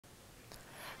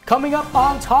Coming up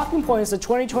on Talking Points, the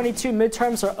 2022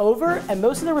 midterms are over, and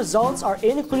most of the results are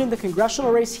in, including the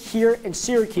congressional race here in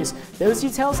Syracuse. Those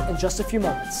details in just a few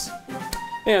moments.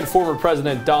 And former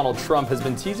President Donald Trump has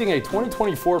been teasing a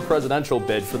 2024 presidential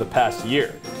bid for the past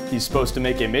year. He's supposed to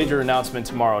make a major announcement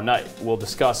tomorrow night. We'll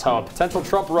discuss how a potential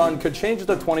Trump run could change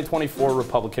the 2024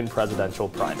 Republican presidential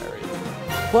primary.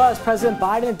 Plus, President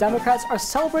Biden and Democrats are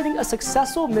celebrating a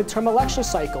successful midterm election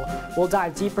cycle. We'll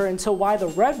dive deeper into why the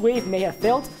red wave may have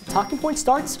failed. Talking Point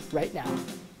starts right now.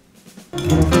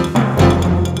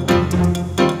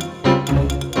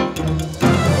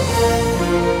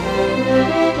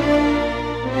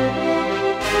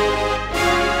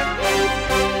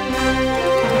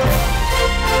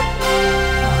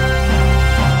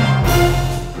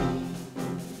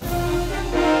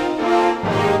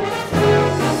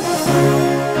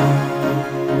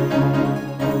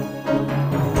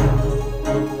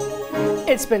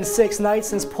 It's been 6 nights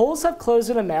since polls have closed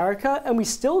in America, and we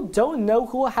still don't know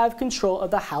who will have control of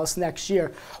the House next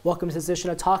year. Welcome to this edition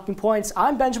of Talking Points.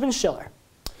 I'm Benjamin Schiller.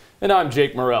 And I'm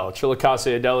Jake Morel.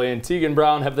 Chillicothe Adeli and Tegan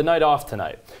Brown have the night off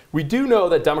tonight. We do know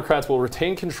that Democrats will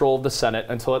retain control of the Senate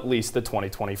until at least the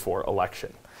 2024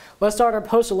 election. Let's start our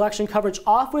post-election coverage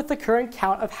off with the current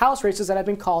count of House races that have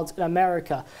been called in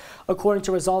America. According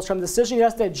to results from the decision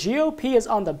yesterday, GOP is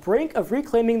on the brink of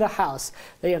reclaiming the House.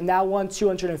 They have now won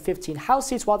 215 House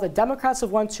seats, while the Democrats have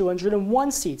won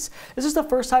 201 seats. This is the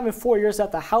first time in 4 years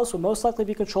that the House will most likely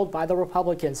be controlled by the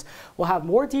Republicans. We'll have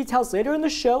more details later in the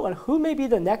show on who may be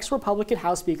the next Republican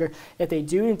House Speaker if they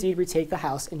do indeed retake the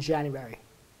House in January.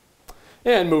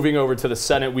 And moving over to the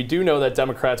Senate, we do know that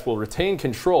Democrats will retain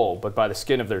control, but by the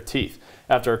skin of their teeth.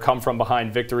 After a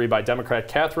come-from-behind victory by Democrat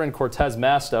Catherine Cortez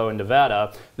Masto in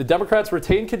Nevada, the Democrats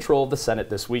retain control of the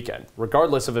Senate this weekend.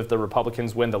 Regardless of if the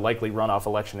Republicans win the likely runoff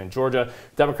election in Georgia,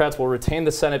 Democrats will retain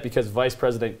the Senate because Vice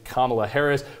President Kamala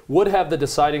Harris would have the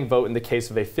deciding vote in the case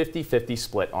of a 50-50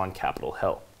 split on Capitol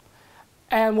Hill.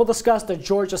 And we'll discuss the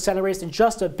Georgia Senate race in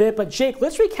just a bit. But Jake,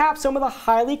 let's recap some of the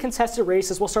highly contested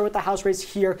races. We'll start with the House race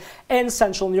here in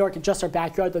central New York, in just our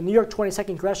backyard. The New York 22nd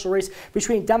congressional race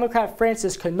between Democrat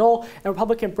Francis Knoll and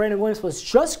Republican Brandon Williams was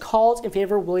just called in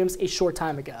favor of Williams a short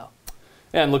time ago.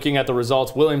 And looking at the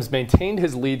results, Williams maintained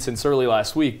his lead since early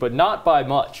last week, but not by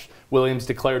much. Williams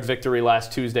declared victory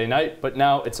last Tuesday night, but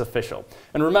now it's official.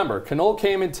 And remember, Knoll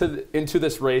came into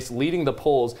this race leading the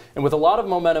polls and with a lot of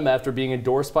momentum after being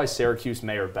endorsed by Syracuse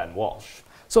Mayor Ben Walsh.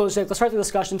 So, Jake, let's start the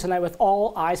discussion tonight with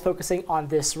all eyes focusing on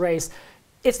this race.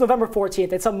 It's November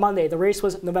 14th. It's a Monday. The race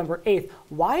was November 8th.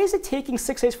 Why is it taking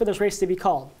 6 days for this race to be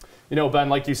called? You know, Ben,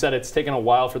 like you said, it's taken a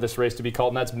while for this race to be called,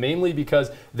 and that's mainly because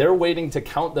they're waiting to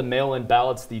count the mail-in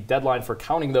ballots. The deadline for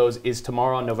counting those is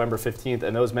tomorrow on November 15th,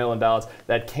 and those mail-in ballots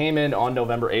that came in on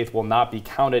November 8th will not be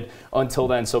counted until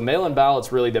then. So mail-in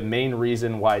ballots really the main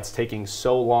reason why it's taking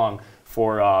so long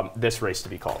for this race to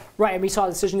be called. Right, and we saw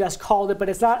the decision that's called it, but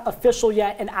it's not official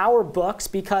yet in our books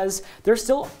because there's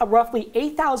still roughly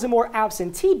 8,000 more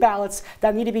absentee ballots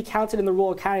that need to be counted in the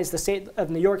rural counties. The state of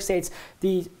New York states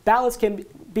the ballots can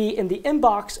be in the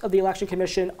inbox of the Election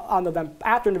Commission on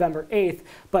after November 8th,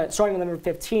 but starting on November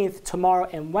 15th, tomorrow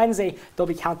and Wednesday, they'll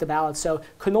be counted ballots. So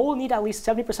Knoll will need at least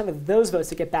 70% of those votes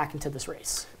to get back into this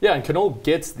race. Yeah, and Knoll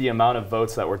gets the amount of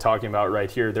votes that we're talking about right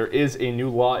here. There is a new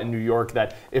law in New York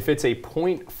that if it's a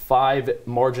 0.5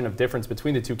 margin of difference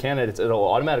between the two candidates, it'll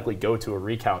automatically go to a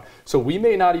recount. So we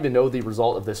may not even know the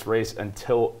result of this race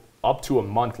until up to a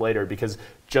month later because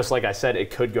just like I said,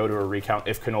 it could go to a recount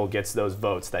if Knoll gets those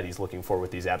votes that he's looking for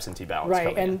with these absentee ballots.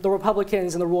 Right, and the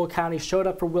Republicans in the rural counties showed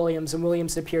up for Williams, and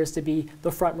Williams appears to be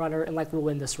the front runner and likely will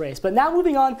win this race. But now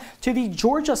moving on to the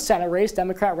Georgia Senate race,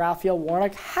 Democrat Raphael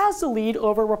Warnock has the lead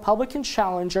over Republican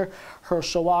challenger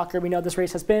Herschel Walker. We know this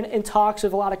race has been in talks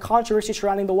with a lot of controversy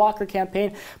surrounding the Walker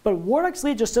campaign, but Warnock's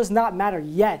lead just does not matter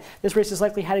yet. This race is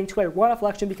likely heading to a runoff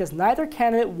election because neither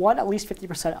candidate won at least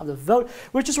 50% of the vote,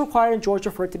 which is required in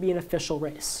Georgia for it to be an official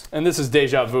race. And this is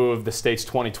deja vu of the state's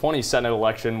 2020 Senate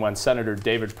election when Senator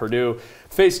David Perdue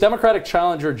faced Democratic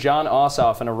challenger Jon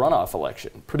Ossoff in a runoff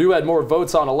election. Perdue had more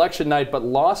votes on election night but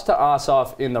lost to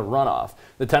Ossoff in the runoff.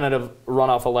 The tentative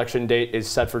runoff election date is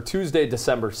set for Tuesday,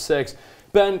 December 6th.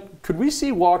 Ben, could we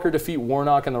see Walker defeat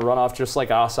Warnock in the runoff just like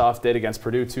Ossoff did against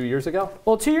Perdue 2 years ago?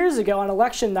 Well, 2 years ago on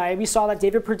election night, we saw that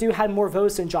David Perdue had more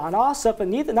votes than Jon Ossoff, but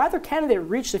neither candidate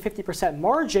reached the 50%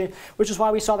 margin, which is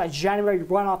why we saw that January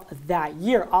runoff that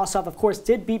year. Ossoff, of course,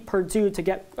 did beat Perdue to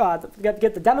get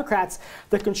the Democrats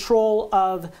the control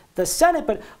of the Senate.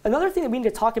 But another thing that we need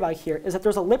to talk about here is that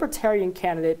there's a libertarian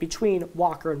candidate between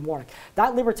Walker and Warnock.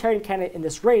 That libertarian candidate in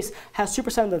this race has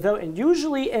 2% of the vote, and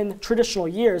usually in traditional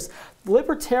years, the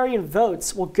libertarian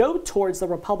votes will go towards the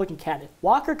Republican candidate.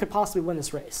 Walker could possibly win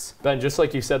this race. Ben, just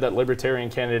like you said, that libertarian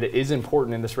candidate is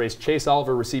important in this race. Chase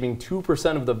Oliver receiving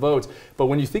 2% of the votes. But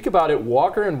when you think about it,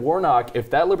 Walker and Warnock, if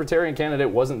that libertarian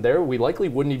candidate wasn't there, we likely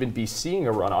wouldn't even be seeing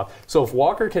a runoff. So if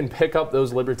Walker can pick up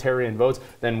those libertarian votes,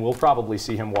 then we'll probably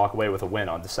see him walk away with a win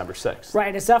on December 6th.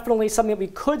 Right, it's definitely something that we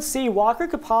could see. Walker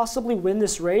could possibly win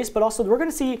this race, but also we're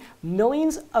going to see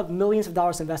millions of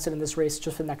dollars invested in this race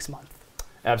just for next month.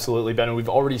 Absolutely, Ben, and we've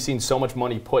already seen so much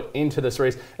money put into this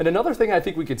race. And another thing I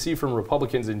think we could see from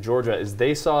Republicans in Georgia is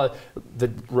they saw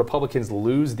the Republicans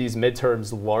lose these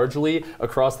midterms largely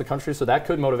across the country, so that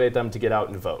could motivate them to get out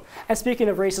and vote. And speaking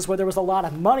of races where there was a lot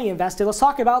of money invested, let's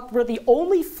talk about where the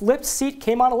only flipped seat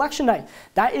came on election night.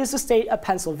 That is the state of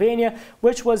Pennsylvania,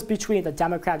 which was between the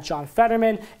Democrat John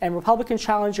Fetterman and Republican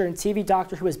challenger and TV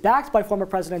doctor who was backed by former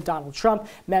President Donald Trump,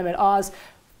 Mehmet Oz.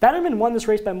 Fetterman won this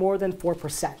race by more than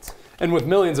 4%. And with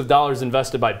millions of dollars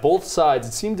invested by both sides,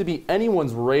 it seemed to be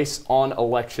anyone's race on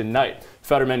election night.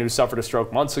 Fetterman, who suffered a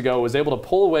stroke months ago, was able to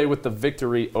pull away with the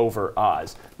victory over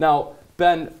Oz. Now,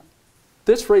 Ben,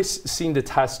 this race seemed to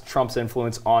test Trump's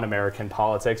influence on American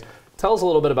politics. Tell us a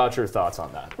little bit about your thoughts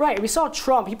on that. Right. We saw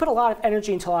Trump. He put a lot of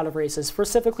energy into a lot of races,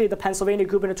 specifically the Pennsylvania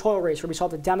gubernatorial race, where we saw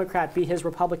the Democrat beat his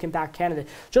Republican-backed candidate.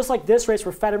 Just like this race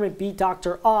where Fetterman beat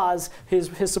Dr. Oz, his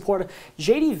supporter.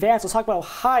 J.D. Vance, let's talk about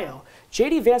Ohio.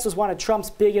 J.D. Vance was one of Trump's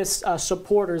biggest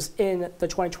supporters in the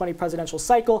 2020 presidential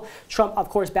cycle. Trump, of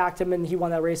course, backed him and he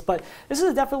won that race. But this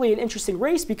is definitely an interesting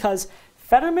race because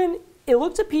Fetterman, it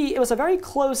was a very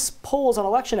close polls on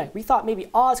election night. We thought maybe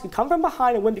Oz could come from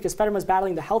behind and win because Fetterman was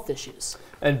battling the health issues.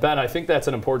 And Ben, I think that's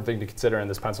an important thing to consider in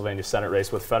this Pennsylvania Senate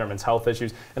race with Fetterman's health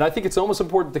issues. And I think it's almost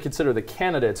important to consider the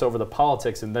candidates over the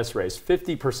politics in this race.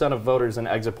 50% of voters in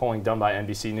exit polling done by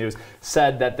NBC News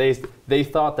said that they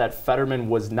thought that Fetterman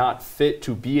was not fit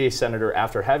to be a senator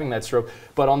after having that stroke.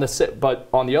 But on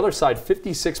the other side,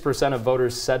 56% of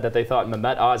voters said that they thought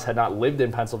Mehmet Oz had not lived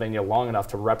in Pennsylvania long enough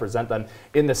to represent them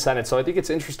in the Senate. So I think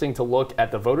it's interesting to look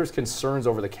at the voters' concerns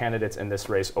over the candidates in this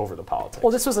race over the politics.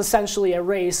 Well, this was essentially a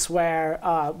race where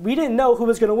we didn't know who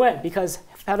was going to win because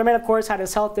Fetterman, of course, had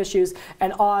his health issues,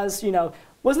 and Oz,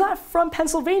 was not from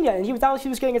Pennsylvania, and he thought he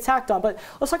was getting attacked on. But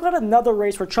let's talk about another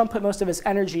race where Trump put most of his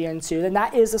energy into, and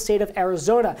that is the state of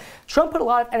Arizona. Trump put a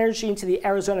lot of energy into the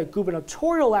Arizona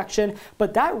gubernatorial election,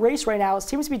 but that race right now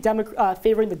seems to be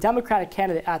favoring the Democratic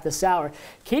candidate at this hour.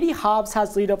 Katie Hobbs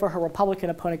has the lead over her Republican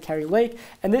opponent, Kari Lake,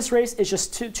 and this race is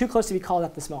just too close to be called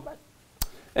at this moment.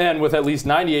 And with at least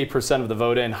 98% of the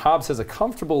vote in, Hobbs has a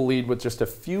comfortable lead with just a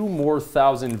few more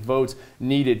thousand votes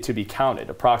needed to be counted.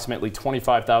 Approximately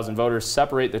 25,000 voters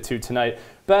separate the two tonight.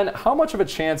 Ben, how much of a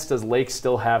chance does Lake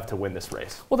still have to win this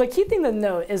race? Well, the key thing to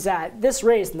note is that this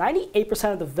race,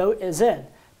 98% of the vote is in.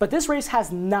 But this race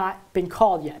has not been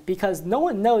called yet because no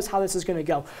one knows how this is going to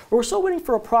go. We're still waiting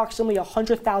for approximately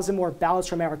 100,000 more ballots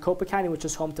from Maricopa County, which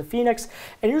is home to Phoenix.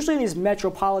 And usually these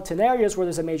metropolitan areas where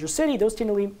there's a major city, those tend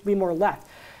to be more left.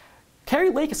 Kari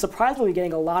Lake is surprisingly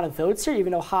getting a lot of votes here,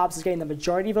 even though Hobbs is getting the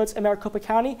majority votes in Maricopa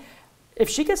County. If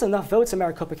she gets enough votes in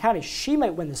Maricopa County, she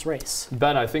might win this race.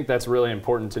 Ben, I think that's really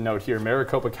important to note here.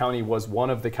 Maricopa County was one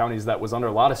of the counties that was under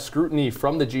a lot of scrutiny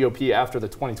from the GOP after the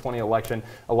 2020 election.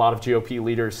 A lot of GOP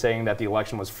leaders saying that the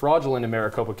election was fraudulent in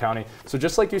Maricopa County. So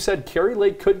just like you said, Kari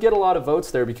Lake could get a lot of votes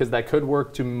there because that could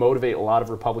work to motivate a lot of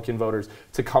Republican voters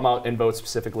to come out and vote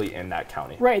specifically in that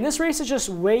county. Right, and this race is just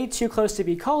way too close to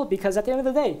be called because at the end of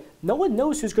the day, no one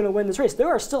knows who's going to win this race. There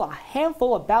are still a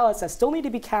handful of ballots that still need to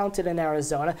be counted in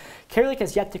Arizona. Kari Lake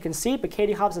has yet to concede, but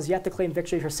Katie Hobbs has yet to claim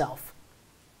victory herself.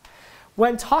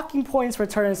 When talking points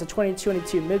returns, the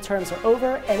 2022 midterms are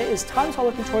over, and it is time to start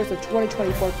looking towards the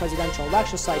 2024 presidential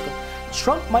election cycle.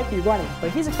 Trump might be running,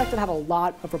 but he's expected to have a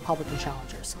lot of Republican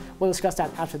challengers. We'll discuss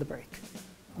that after the break.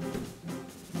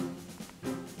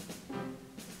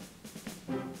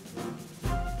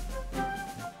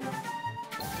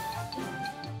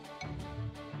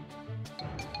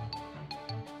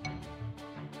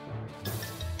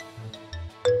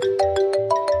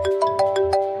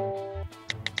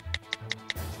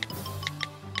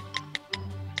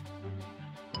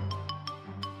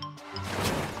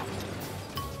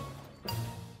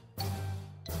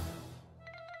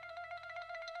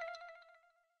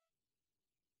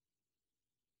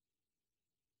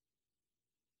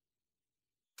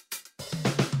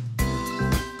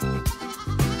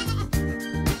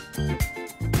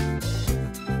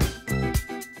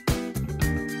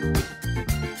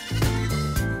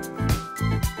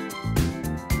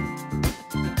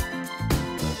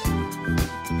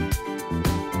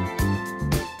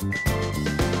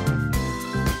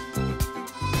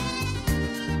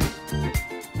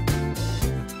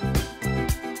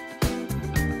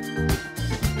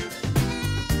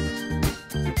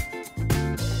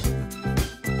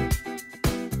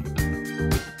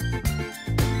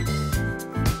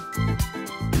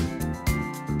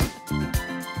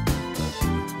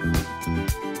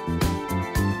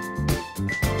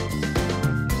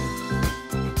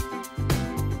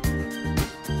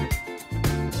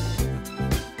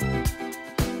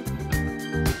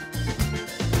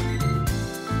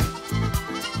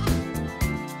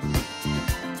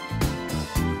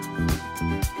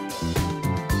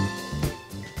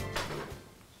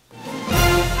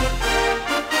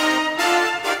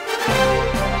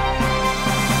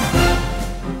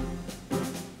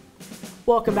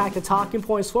 Welcome back to Talking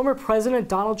Points. Former President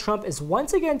Donald Trump is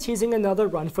once again teasing another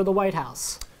run for the White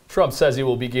House. Trump says he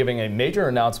will be giving a major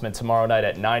announcement tomorrow night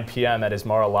at 9 p.m. at his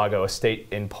Mar-a-Lago estate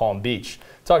in Palm Beach.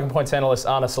 Talking Points analyst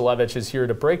Anna Salewycz is here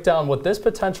to break down what this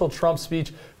potential Trump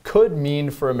speech could mean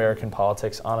for American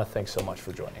politics. Anna, thanks so much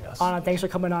for joining us. Anna, thanks for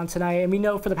coming on tonight. And we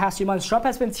know for the past few months, Trump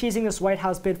has been teasing this White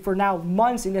House bid for now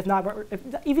months, and if not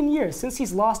even years. Since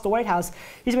he's lost the White House,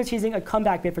 he's been teasing a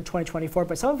comeback bid for 2024.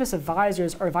 But some of his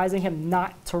advisors are advising him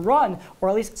not to run, or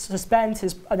at least suspend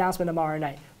his announcement tomorrow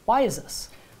night. Why is this?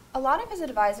 A lot of his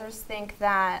advisors think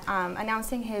that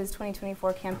announcing his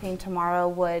 2024 campaign tomorrow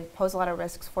would pose a lot of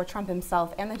risks for Trump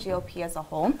himself and the GOP as a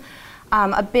whole.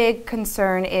 A big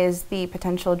concern is the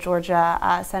potential Georgia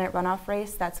Senate runoff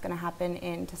race that's going to happen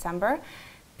in December.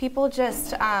 People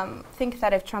just think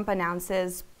that if Trump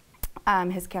announces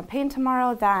his campaign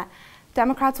tomorrow, that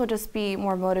Democrats will just be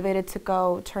more motivated to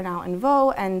go turn out and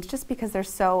vote, and just because they're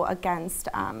so against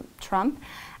Trump.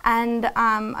 And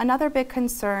another big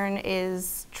concern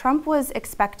is Trump was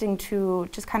expecting to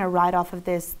just kind of ride off of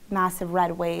this massive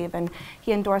red wave, and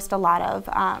he endorsed a lot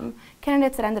of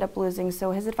candidates that ended up losing,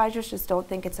 so his advisors just don't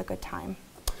think it's a good time.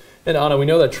 And Anna, we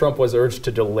know that Trump was urged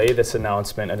to delay this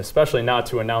announcement, and especially not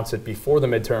to announce it before the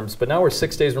midterms, but now we're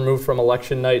 6 days removed from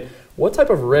election night. What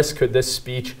type of risk could this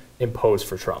speech impose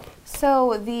for Trump?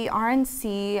 So the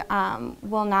RNC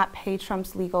will not pay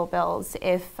Trump's legal bills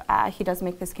if he does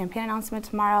make this campaign announcement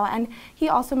tomorrow, and he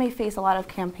also may face a lot of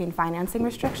campaign financing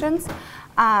restrictions.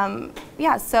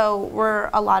 Yeah, so we're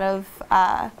a lot of,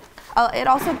 it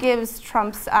also gives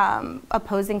Trump's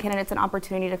opposing candidates an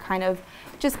opportunity to kind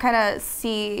of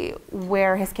see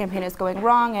where his campaign is going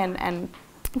wrong and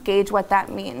gauge what that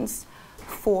means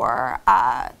for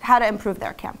how to improve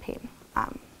their campaign.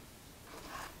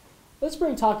 Let's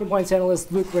bring Talking Points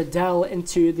analyst Luke Radel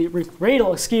into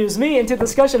into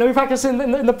discussion. We practiced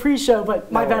in the pre-show,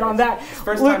 but my bad on that.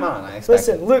 First Luke, time on, I expect.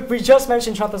 Listen, Luke, we just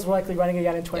mentioned Trump is likely running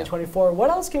again in 2024. Yeah. What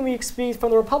else can we expect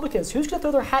from the Republicans? Who's going to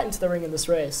throw their hat into the ring in this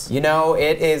race? You know,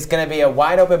 it is going to be a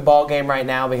wide open ball game right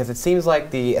now, because it seems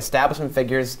like the establishment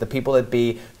figures, the people that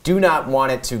be, do not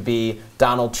want it to be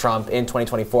Donald Trump in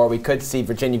 2024. We could see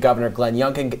Virginia Governor Glenn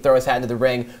Youngkin throw his hat into the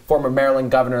ring, former Maryland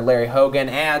Governor Larry Hogan,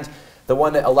 and the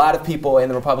one that a lot of people in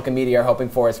the Republican media are hoping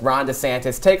for is Ron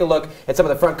DeSantis. Take a look at some of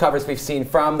the front covers we've seen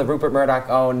from the Rupert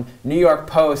Murdoch-owned New York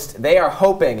Post. They are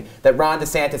hoping that Ron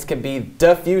DeSantis can be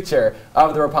the future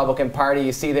of the Republican Party.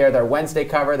 You see there their Wednesday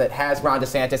cover that has Ron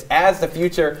DeSantis as the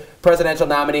future presidential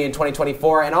nominee in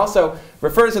 2024, and also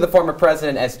refers to the former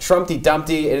president as Trumpty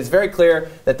Dumpty. It is very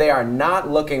clear that they are not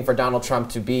looking for Donald Trump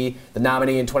to be the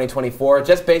nominee in 2024,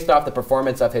 just based off the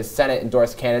performance of his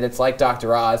Senate-endorsed candidates like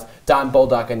Dr. Oz, Don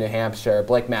Bolduc in New Hampshire,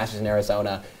 Blake Masters in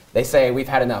Arizona. They say we've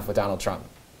had enough with Donald Trump.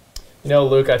 You know,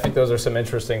 Luke, I think those are some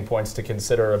interesting points to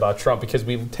consider about Trump, because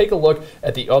we take a look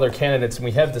at the other candidates, and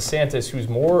we have DeSantis, who's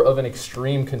more of an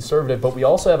extreme conservative, but we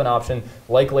also have an option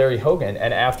like Larry Hogan.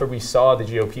 And after we saw the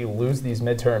GOP lose these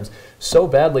midterms so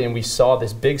badly, and we saw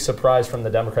this big surprise from the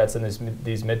Democrats in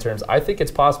these midterms, I think it's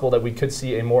possible that we could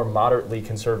see a more moderately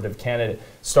conservative candidate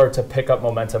start to pick up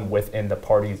momentum within the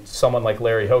party, someone like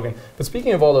Larry Hogan. But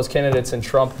speaking of all those candidates and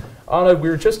Trump, Anna, we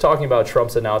were just talking about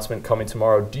Trump's announcement coming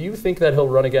tomorrow. Do you think that he'll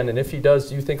run again? And if he does,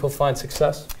 do you think he'll find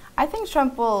success? I think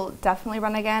Trump will definitely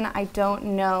run again. I don't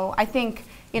know. I think,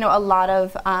 you know, a lot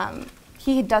of,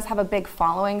 he does have a big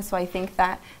following, so I think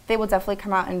that they will definitely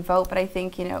come out and vote. But I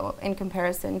think, you know, in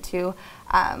comparison to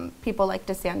people like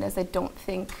DeSantis, I don't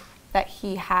think that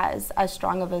he has as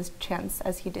strong of a chance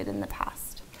as he did in the past.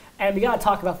 And we got to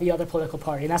talk about the other political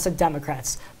party, and that's the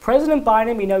Democrats. President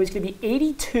Biden, we know he's going to be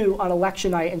 82 on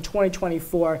election night in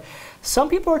 2024. Some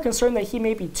people are concerned that he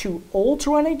may be too old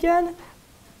to run again.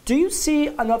 Do you see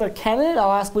another candidate?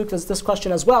 I'll ask Luke this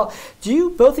question as well.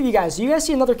 Both of you guys, do you guys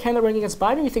see another candidate running against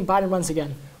Biden, or do you think Biden runs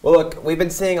again? Well, look, we've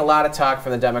been seeing a lot of talk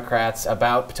from the Democrats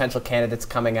about potential candidates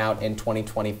coming out in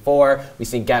 2024. We've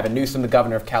seen Gavin Newsom, the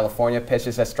governor of California, pitch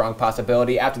this as a strong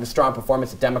possibility. After the strong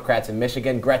performance of Democrats in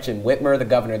Michigan, Gretchen Whitmer, the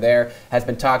governor there, has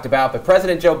been talked about. But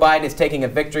President Joe Biden is taking a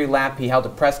victory lap. He held a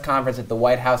press conference at the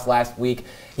White House last week.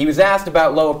 He was asked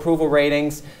about low approval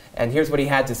ratings, and here's what he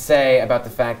had to say about the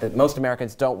fact that most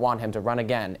Americans don't want him to run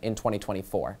again in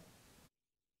 2024.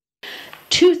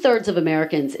 2/3 of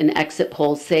Americans in exit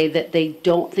polls say that they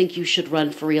don't think you should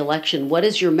run for re-election. What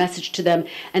is your message to them,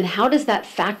 and how does that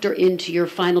factor into your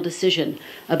final decision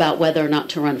about whether or not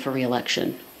to run for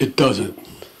re-election? It doesn't.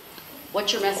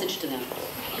 What's your message to them?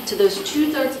 To those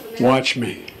 2/3 of Americans? Watch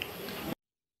me.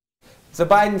 So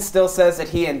Biden still says that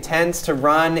he intends to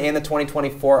run in the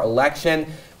 2024 election.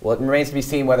 Well, it remains to be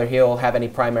seen whether he'll have any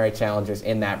primary challengers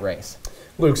in that race.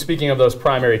 Luke, speaking of those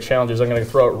primary challenges, I'm going to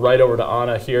throw it right over to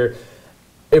Anna here.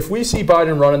 If we see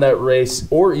Biden run in that race,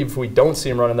 or if we don't see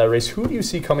him run in that race, who do you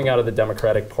see coming out of the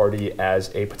Democratic Party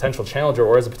as a potential challenger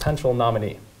or as a potential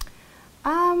nominee?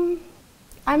 I'm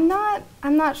not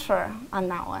sure on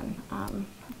that one.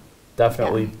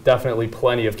 Definitely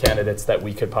plenty of candidates that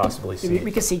we could possibly see.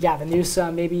 We could see Gavin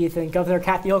Newsom, maybe you think Governor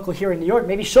Kathy Hochul here in New York,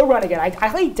 maybe she'll run again. I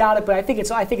highly doubt it, but I think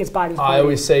it's Biden's party. I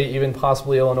always say even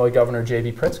possibly Illinois Governor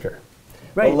J.B. Pritzker.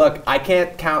 Right. Well, look, I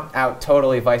can't count out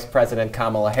totally Vice President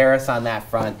Kamala Harris on that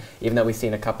front, even though we've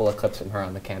seen a couple of clips from her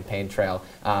on the campaign trail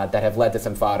that have led to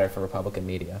some fodder for Republican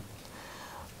media.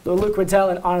 Luke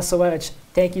Radel and Anna Salewicz,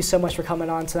 thank you so much for coming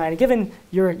on tonight and giving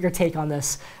your take on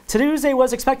this. Tuesday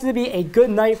was expected to be a good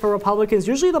night for Republicans.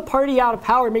 Usually the party out of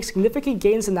power makes significant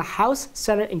gains in the House,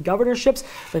 Senate, and governorships,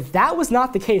 but that was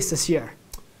not the case this year.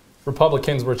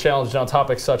 Republicans were challenged on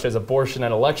topics such as abortion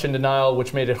and election denial,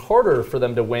 which made it harder for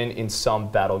them to win in some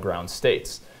battleground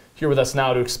states. Here with us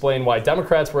now to explain why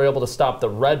Democrats were able to stop the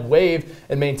red wave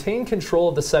and maintain control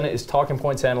of the Senate is Talking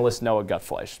Points analyst Noah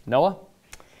Gutfleisch. Noah?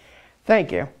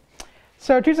 Thank you.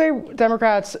 So Tuesday,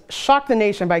 Democrats shocked the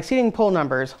nation by exceeding poll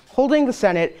numbers, holding the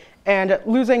Senate, and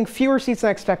losing fewer seats than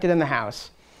expected in the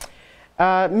House.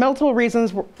 Multiple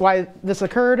reasons why this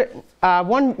occurred.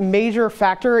 One major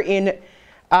factor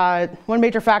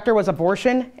was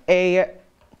abortion. A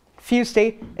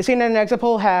CNN exit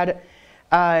poll had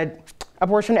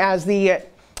abortion as the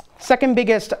second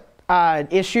biggest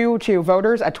issue to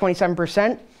voters at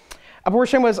 27%.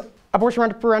 Abortion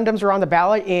referendums were on the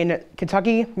ballot in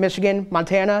Kentucky, Michigan,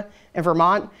 Montana, and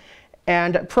Vermont,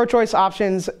 and pro-choice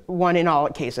options won in all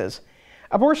cases.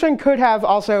 Abortion could have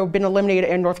also been eliminated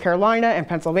in North Carolina and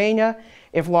Pennsylvania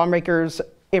if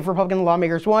Republican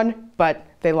lawmakers won, but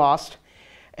they lost.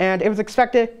 And it was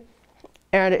expected,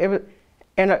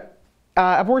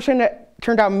 abortion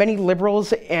turned out many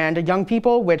liberals and young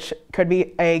people, which could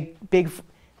be a big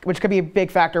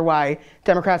factor why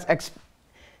Democrats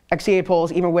exceeded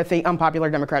polls even with the unpopular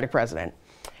Democratic president.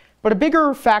 But a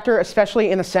bigger factor,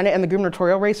 especially in the Senate and the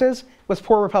gubernatorial races, was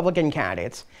poor Republican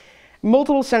candidates.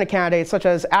 Multiple Senate candidates, such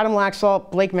as Adam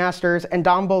Laxalt, Blake Masters, and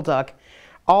Don Bolduc,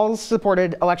 all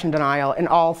supported election denial, and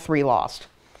all three lost.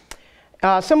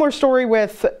 Similar story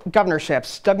with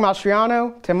governorships. Doug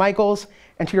Mastriano, Tim Michels,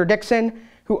 and Tudor Dixon,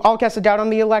 who all cast a doubt on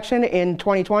the election in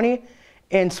 2020,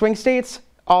 in swing states,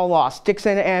 all lost.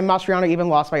 Dixon and Mastriano even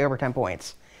lost by over 10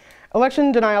 points.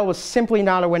 Election denial was simply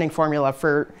not a winning formula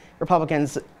for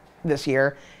Republicans this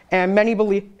year, and many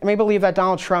believe that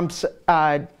Donald Trump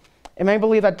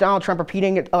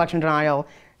repeating election denial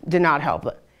did not help,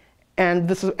 and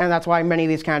that's why many of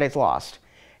these candidates lost.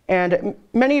 And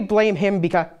many blame him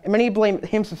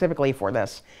specifically for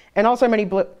this, and also many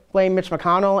blame Mitch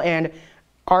McConnell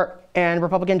and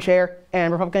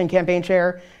Republican campaign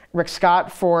chair Rick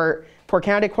Scott for poor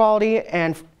candidate quality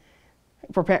and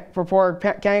and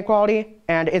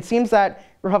it seems that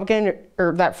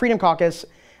that Freedom Caucus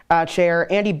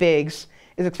chair Andy Biggs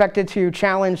is expected to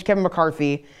challenge Kevin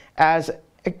McCarthy as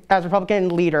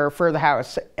Republican leader for the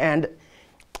House, and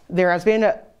there has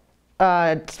been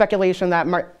speculation that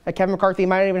Kevin McCarthy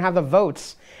might even have the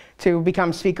votes to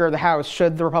become Speaker of the House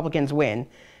should the Republicans win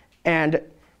and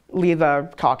lead the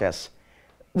caucus.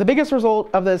 The biggest result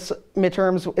of this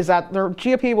midterms is that the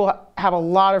GOP will have a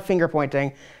lot of finger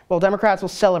pointing, while Democrats will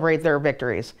celebrate their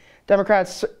victories.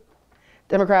 Democrats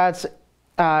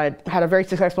had a very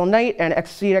successful night and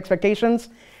exceeded expectations,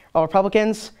 while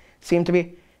Republicans seem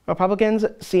to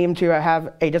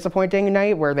have a disappointing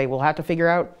night where they will have to figure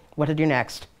out what to do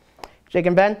next. Jake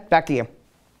and Ben, back to you.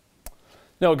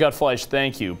 No, Gutfleisch,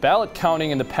 thank you. Ballot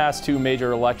counting in the past two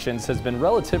major elections has been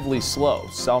relatively slow.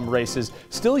 Some races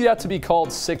still yet to be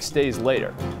called 6 days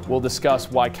later. We'll discuss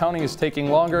why counting is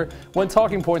taking longer when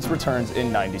Talking Points returns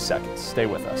in 90 seconds. Stay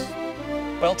with us.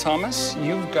 Well, Thomas,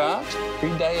 you've got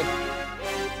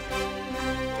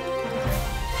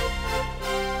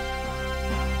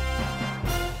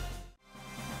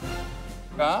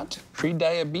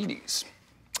pre-diabetes.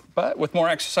 But with more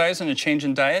exercise and a change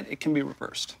in diet, it can be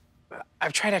reversed.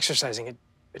 I've tried exercising. It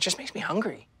just makes me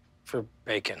hungry for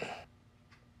bacon.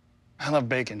 I love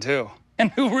bacon, too.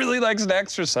 And who really likes to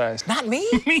exercise? Not me.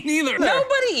 Me neither.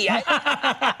 Nobody.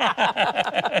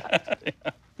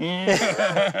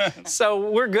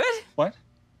 So we're good? What?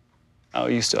 Oh,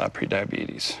 you still have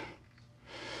pre-diabetes.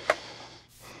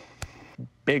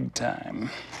 Big time.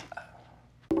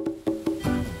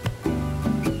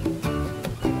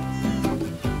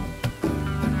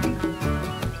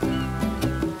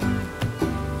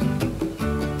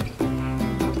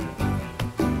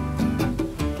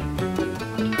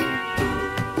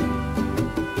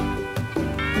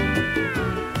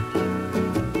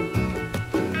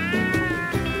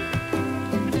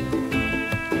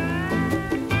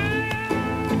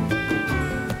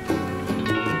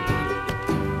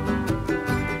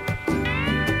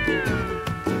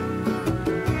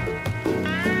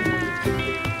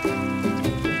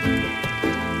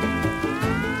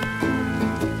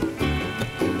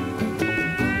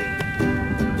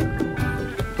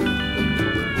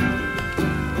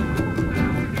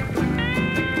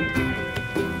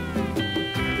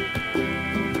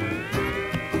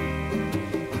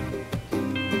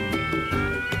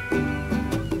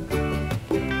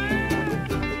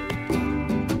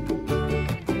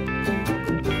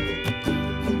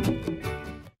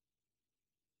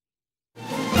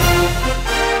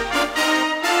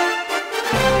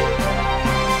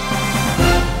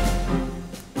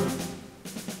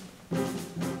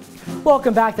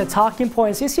 Welcome back to Talking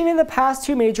Points. You've seen in the past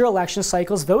 2 major election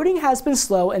cycles, voting has been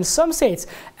slow in some states,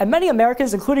 and many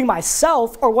Americans, including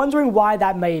myself, are wondering why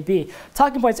that may be.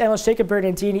 Talking Points analyst Jacob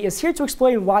Bernardini is here to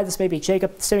explain why this may be.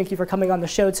 Jacob, thank you for coming on the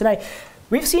show tonight.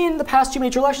 We've seen the past 2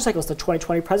 major election cycles, the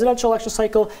 2020 presidential election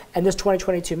cycle and this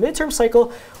 2022 midterm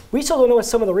cycle. We still don't know what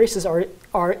some of the races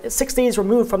are 6 days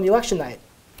removed from the election night.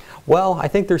 Well, I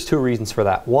think there's 2 reasons for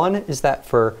that. One is that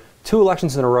for 2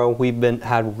 elections in a row, we've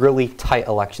had really tight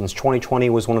elections.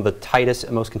 2020 was one of the tightest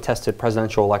and most contested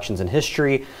presidential elections in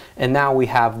history, and now we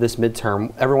have this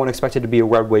midterm. Everyone expected to be a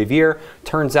red wave year.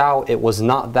 Turns out it was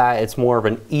not that. It's more of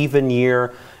an even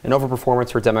year, an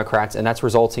overperformance for Democrats, and that's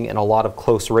resulting in a lot of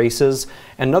close races.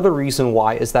 Another reason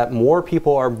why is that more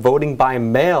people are voting by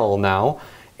mail now,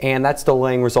 and that's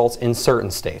delaying results in certain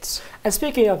states. And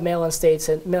speaking of mail-in states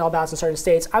and mail ballots in certain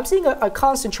states, I'm seeing a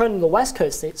constant trend in the West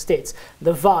Coast states,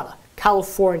 Nevada,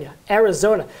 California,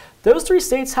 Arizona. Those 3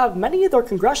 states have many of their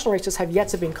congressional races have yet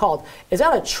to be called. Is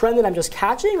that a trend that I'm just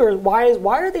catching, or why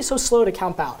are they so slow to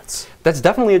count ballots? That's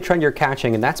definitely a trend you're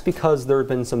catching, and that's because there have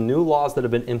been some new laws that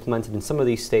have been implemented in some of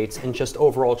these states and just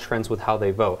overall trends with how they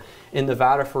vote. In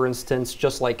Nevada, for instance,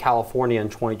 just like California in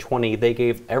 2020, they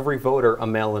gave every voter a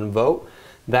mail-in vote.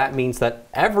 That means that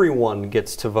everyone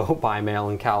gets to vote by mail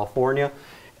in California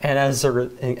and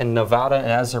in Nevada,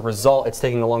 and as a result, it's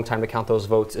taking a long time to count those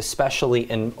votes, especially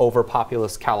in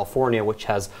overpopulous California, which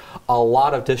has a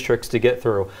lot of districts to get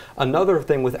through. Another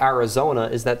thing with Arizona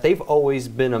is that they've always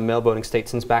been a mail voting state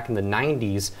since back in the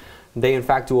 90s. They, in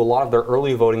fact, do a lot of their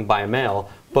early voting by mail,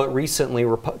 but recently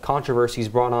controversies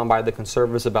brought on by the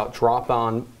conservatives about drop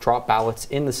ballots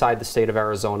inside the state of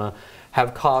Arizona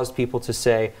have caused people to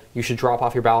say you should drop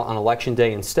off your ballot on election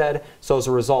day instead. So as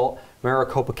a result,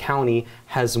 Maricopa County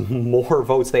has more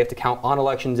votes they have to count on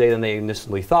election day than they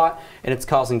initially thought, and it's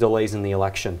causing delays in the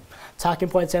election. Talking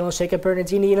Points analyst Jacob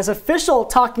Bernardini in his official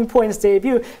Talking Points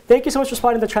debut. Thank you so much for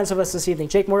spotting the trends of us this evening.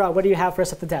 Jake Morel, what do you have for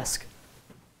us at the desk?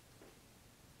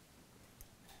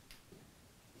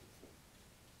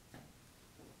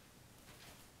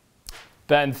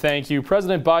 Ben, thank you.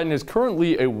 President Biden is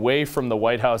currently away from the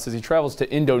White House as he travels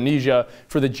to Indonesia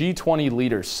for the G20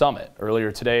 Leaders Summit.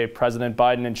 Earlier today, President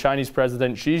Biden and Chinese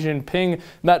President Xi Jinping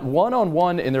met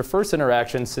one-on-one in their first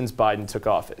interaction since Biden took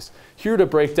office. Here to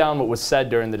break down what was said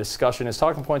during the discussion is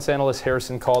Talking Points analyst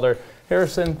Harrison Calder.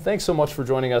 Harrison, thanks so much for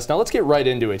joining us. Now let's get right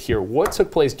into it here. What took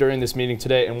place during this meeting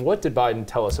today, and what did Biden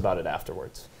tell us about it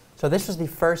afterwards? So this was the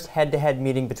first head-to-head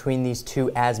meeting between these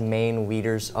 2 as main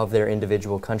leaders of their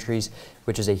individual countries,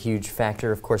 which is a huge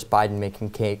factor. Of course, Biden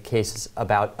making cases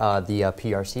about the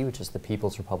PRC, which is the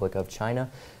People's Republic of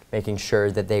China, making sure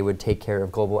that they would take care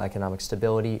of global economic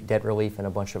stability, debt relief, and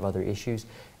a bunch of other issues,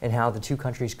 and how the 2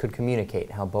 countries could communicate,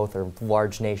 how both are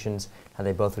large nations, how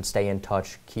they both would stay in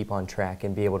touch, keep on track,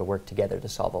 and be able to work together to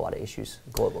solve a lot of issues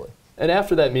globally. And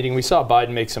after that meeting, we saw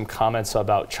Biden make some comments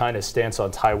about China's stance on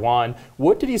Taiwan.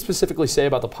 What did he specifically say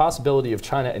about the possibility of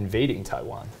China invading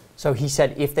Taiwan? So he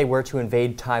said if they were to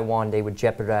invade Taiwan, they would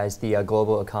jeopardize the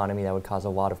global economy. That would cause a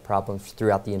lot of problems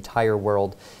throughout the entire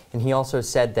world. And he also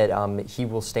said that he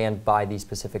will stand by these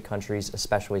Pacific countries,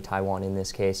 especially Taiwan in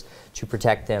this case, to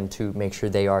protect them, to make sure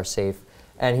they are safe.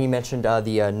 And he mentioned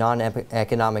the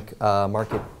non-economic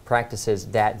market practices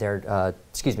that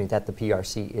that the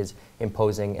PRC is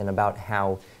imposing, and about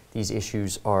how these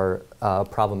issues are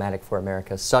problematic for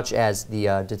America, such as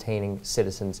the detaining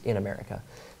citizens in America.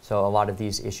 So a lot of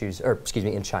these issues,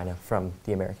 in China, from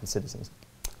the American citizens.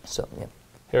 So, yeah.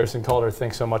 Harrison Calder,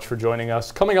 thanks so much for joining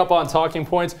us. Coming up on Talking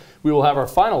Points, we will have our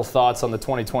final thoughts on the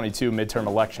 2022 midterm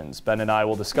elections. Ben and I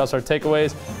will discuss our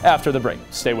takeaways after the break.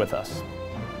 Stay with us.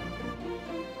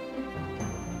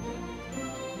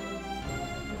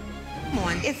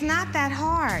 It's not that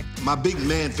hard. My big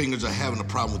man fingers are having a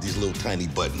problem with these little tiny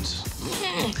buttons.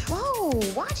 Whoa,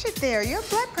 watch it there. Your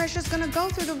blood pressure's gonna go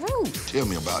through the roof. Tell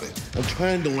me about it. I'm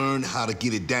trying to learn how to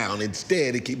get it down.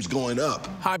 Instead, it keeps going up.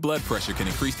 High blood pressure can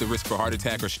increase the risk for heart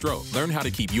attack or stroke. Learn how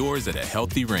to keep yours at a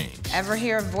healthy range. Ever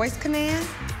hear a voice command?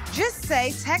 Just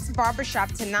say text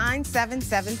barbershop to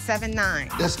 97779.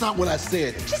 That's not what I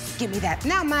said. Just give me that.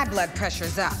 Now my blood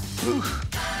pressure's up.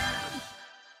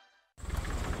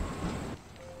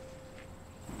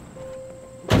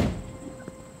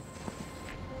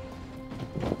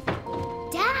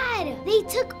 They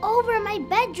took over my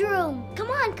bedroom. Come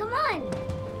on, come on.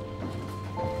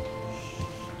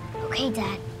 Okay,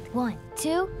 Dad. 1,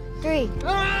 2, 3.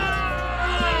 Dad!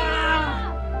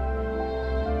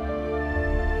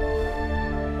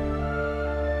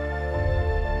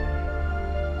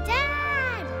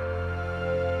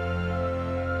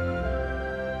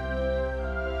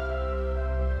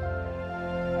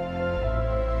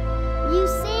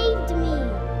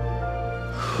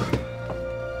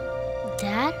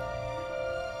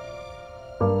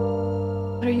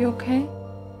 okay?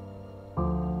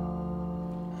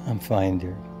 I'm fine,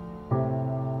 dear.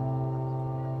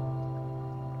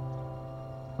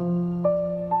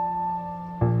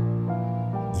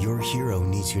 Your hero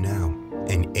needs you now,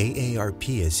 and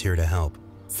AARP is here to help.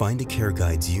 Find the care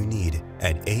guides you need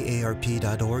at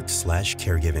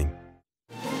aarp.org/caregiving.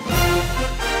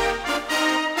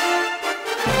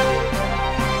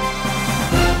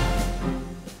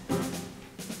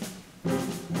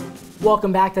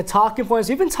 Welcome back to Talking Points.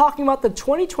 We've been talking about the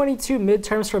 2022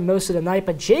 midterms for most of the night,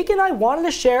 but Jake and I wanted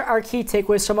to share our key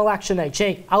takeaways from election night.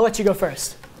 Jake, I'll let you go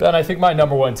first. Ben, I think my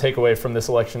number one takeaway from this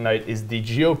election night is the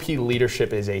GOP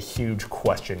leadership is a huge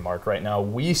question mark right now.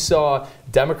 We saw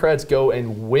Democrats go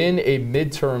and win a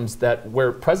midterms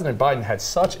where President Biden had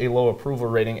such a low approval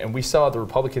rating, and we saw the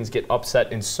Republicans get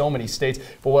upset in so many states.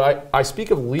 But what I speak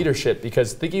of leadership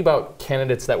because thinking about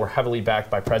candidates that were heavily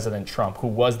backed by President Trump, who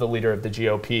was the leader of the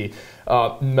GOP,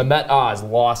 Mehmet Oz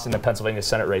lost in the Pennsylvania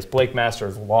Senate race. Blake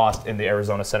Masters lost in the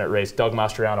Arizona Senate race. Doug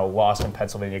Mastriano lost in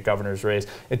Pennsylvania governor's race.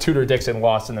 And Tudor Dixon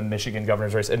lost in the Michigan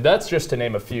governor's race. And that's just to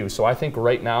name a few. So I think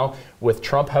right now, with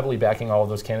Trump heavily backing all of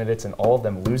those candidates and all of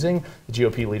them losing, the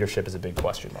GOP leadership is a big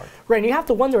question mark. Right, and you have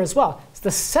to wonder as well, it's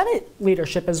the Senate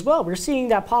leadership as well. We're seeing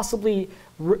that possibly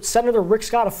Senator Rick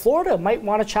Scott of Florida might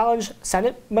want to challenge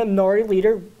Senate Minority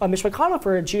Leader Mitch McConnell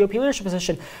for a GOP leadership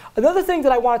position. Another thing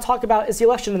that I want to talk about is the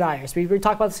election deniers. We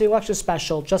talked about the election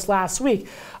special just last week.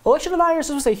 Election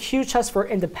deniers was a huge test for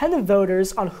independent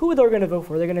voters on who they're going to vote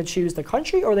for. They're going to choose the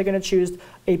country or they're going to choose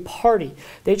a party.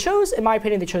 They chose, in my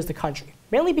opinion, they chose the country.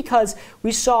 Mainly because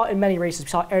we saw in many races, we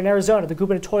saw in Arizona, the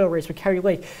gubernatorial race with Carrie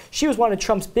Lake. She was one of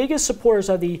Trump's biggest supporters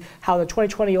of how the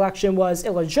 2020 election was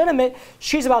illegitimate.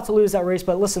 She's about to lose that race,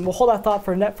 but listen, we'll hold that thought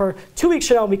for 2 weeks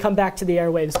from now when we come back to the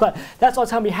airwaves. But that's all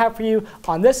the time we have for you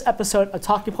on this episode of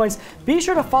Talking Points. Be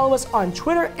sure to follow us on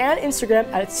Twitter and Instagram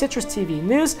at CitrusTV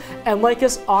News and like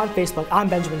us on Facebook. I'm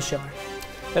Benjamin Schiller.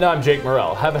 And I'm Jake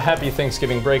Morel. Have a happy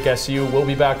Thanksgiving break, SU. We'll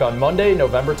be back on Monday,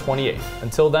 November 28th.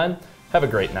 Until then, have a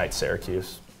great night,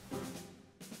 Syracuse.